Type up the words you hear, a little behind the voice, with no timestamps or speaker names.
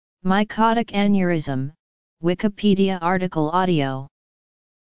Mycotic aneurysm, Wikipedia article audio.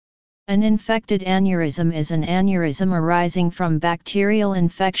 An infected aneurysm is an aneurysm arising from bacterial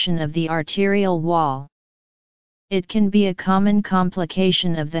infection of the arterial wall. It can be a common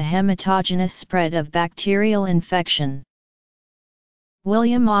complication of the hematogenous spread of bacterial infection.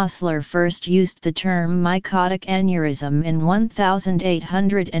 William Osler first used the term mycotic aneurysm in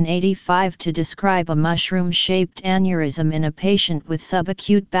 1885 to describe a mushroom-shaped aneurysm in a patient with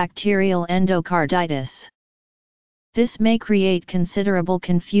subacute bacterial endocarditis. This may create considerable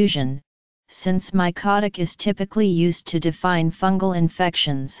confusion, since mycotic is typically used to define fungal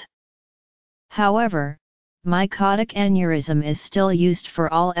infections. However, mycotic aneurysm is still used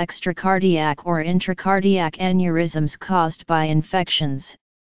for all extracardiac or intracardiac aneurysms caused by infections,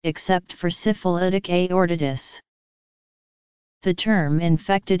 except for syphilitic aortitis. The term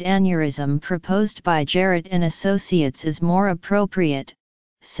infected aneurysm proposed by Jarrett and Associates is more appropriate,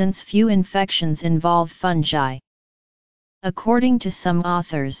 since few infections involve fungi. According to some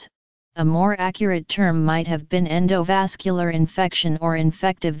authors, a more accurate term might have been endovascular infection or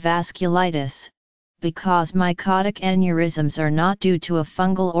infective vasculitis, because mycotic aneurysms are not due to a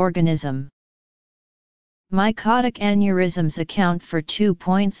fungal organism. Mycotic aneurysms account for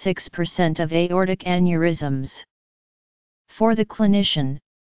 2.6% of aortic aneurysms. For the clinician,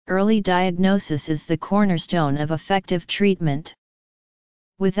 early diagnosis is the cornerstone of effective treatment.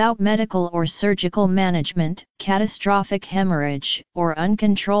 Without medical or surgical management, catastrophic hemorrhage or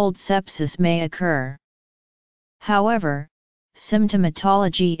uncontrolled sepsis may occur. However,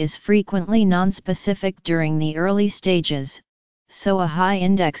 symptomatology is frequently nonspecific during the early stages, so a high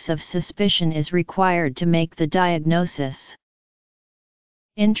index of suspicion is required to make the diagnosis.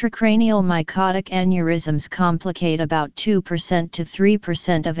 Intracranial mycotic aneurysms complicate about 2% to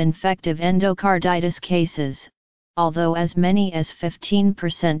 3% of infective endocarditis cases, although as many as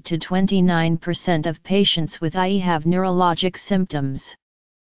 15% to 29% of patients with IE have neurologic symptoms.